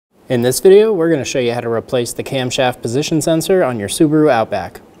In this video, we're going to show you how to replace the camshaft position sensor on your Subaru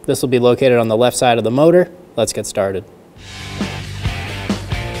Outback. This will be located on the left side of the motor. Let's get started.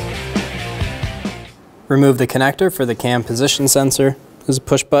 Remove the connector for the cam position sensor. There's a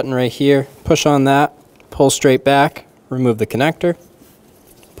push button right here. Push on that, pull straight back, remove the connector,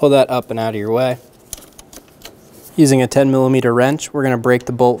 pull that up and out of your way. Using a 10mm wrench, we're going to break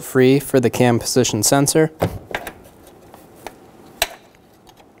the bolt free for the cam position sensor.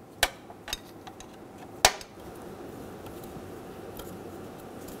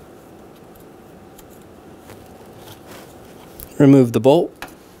 Remove the bolt.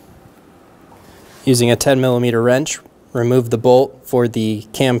 Using a 10mm wrench, remove the bolt for the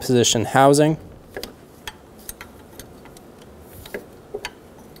cam position housing.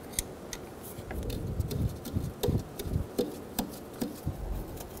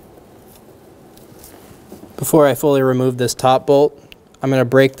 Before I fully remove this top bolt, I'm going to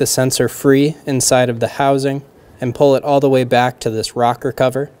break the sensor free inside of the housing and pull it all the way back to this rocker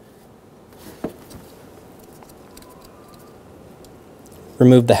cover.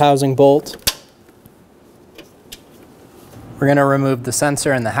 Remove the housing bolt. We're going to remove the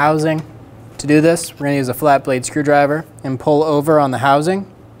sensor and the housing. To do this, we're going to use a flat blade screwdriver and pull over on the housing.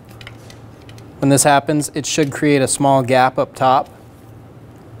 When this happens, it should create a small gap up top.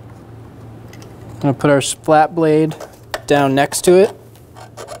 I'm going to put our flat blade down next to it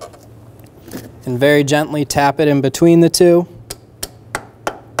and very gently tap it in between the two.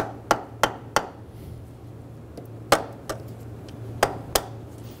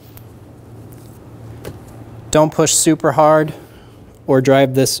 Don't push super hard or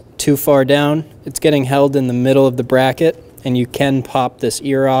drive this too far down. It's getting held in the middle of the bracket and you can pop this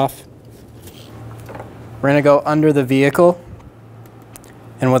ear off. We're going to go under the vehicle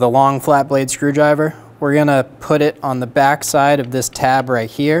and with a long flat blade screwdriver, we're going to put it on the back side of this tab right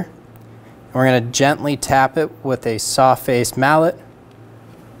here. And we're going to gently tap it with a soft face mallet.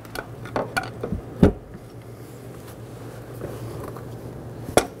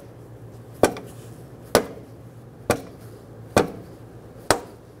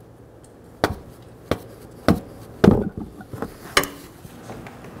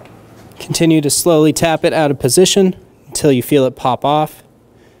 Continue to slowly tap it out of position until you feel it pop off.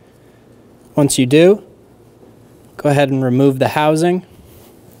 Once you do, go ahead and remove the housing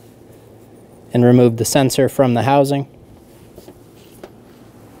and remove the sensor from the housing.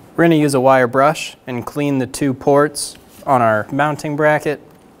 We're going to use a wire brush and clean the two ports on our mounting bracket.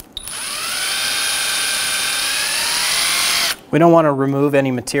 We don't want to remove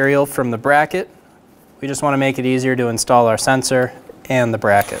any material from the bracket. We just want to make it easier to install our sensor and the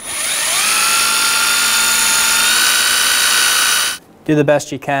bracket. Do the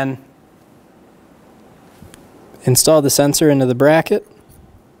best you can. Install the sensor into the bracket.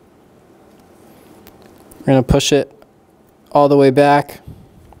 We're going to push it all the way back.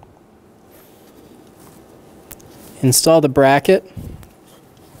 Install the bracket.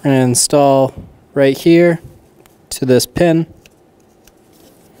 We're going to install right here to this pin.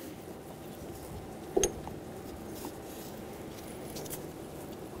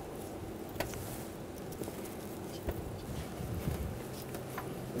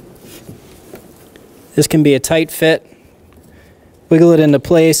 This can be a tight fit. Wiggle it into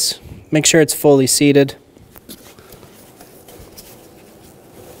place. Make sure it's fully seated.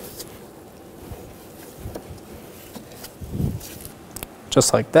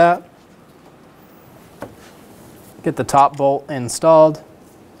 Just like that. Get the top bolt installed.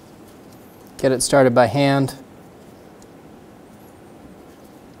 Get it started by hand.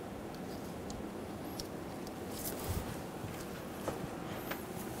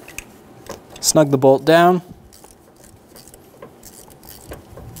 Snug the bolt down.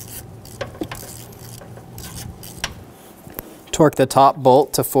 Torque the top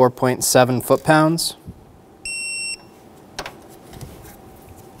bolt to 4.7 foot-pounds.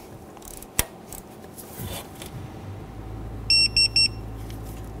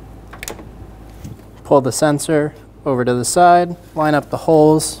 Pull the sensor over to the side, line up the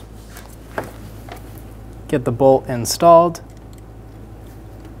holes, get the bolt installed.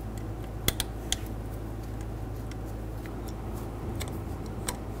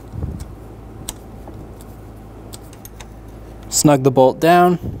 Snug the bolt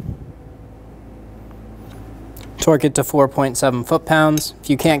down, torque it to 4.7 foot-pounds.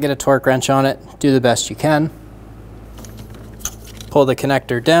 If you can't get a torque wrench on it, do the best you can. Pull the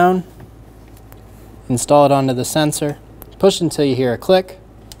connector down, install it onto the sensor, push until you hear a click.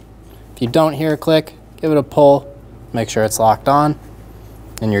 If you don't hear a click, give it a pull, make sure it's locked on,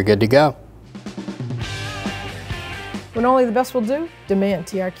 and you're good to go. When only the best will do, demand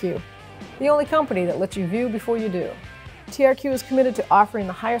TRQ. The only company that lets you view before you do. TRQ is committed to offering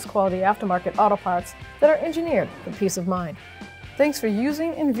the highest quality aftermarket auto parts that are engineered for peace of mind. Thanks for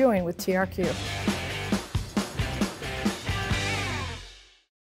using and viewing with TRQ.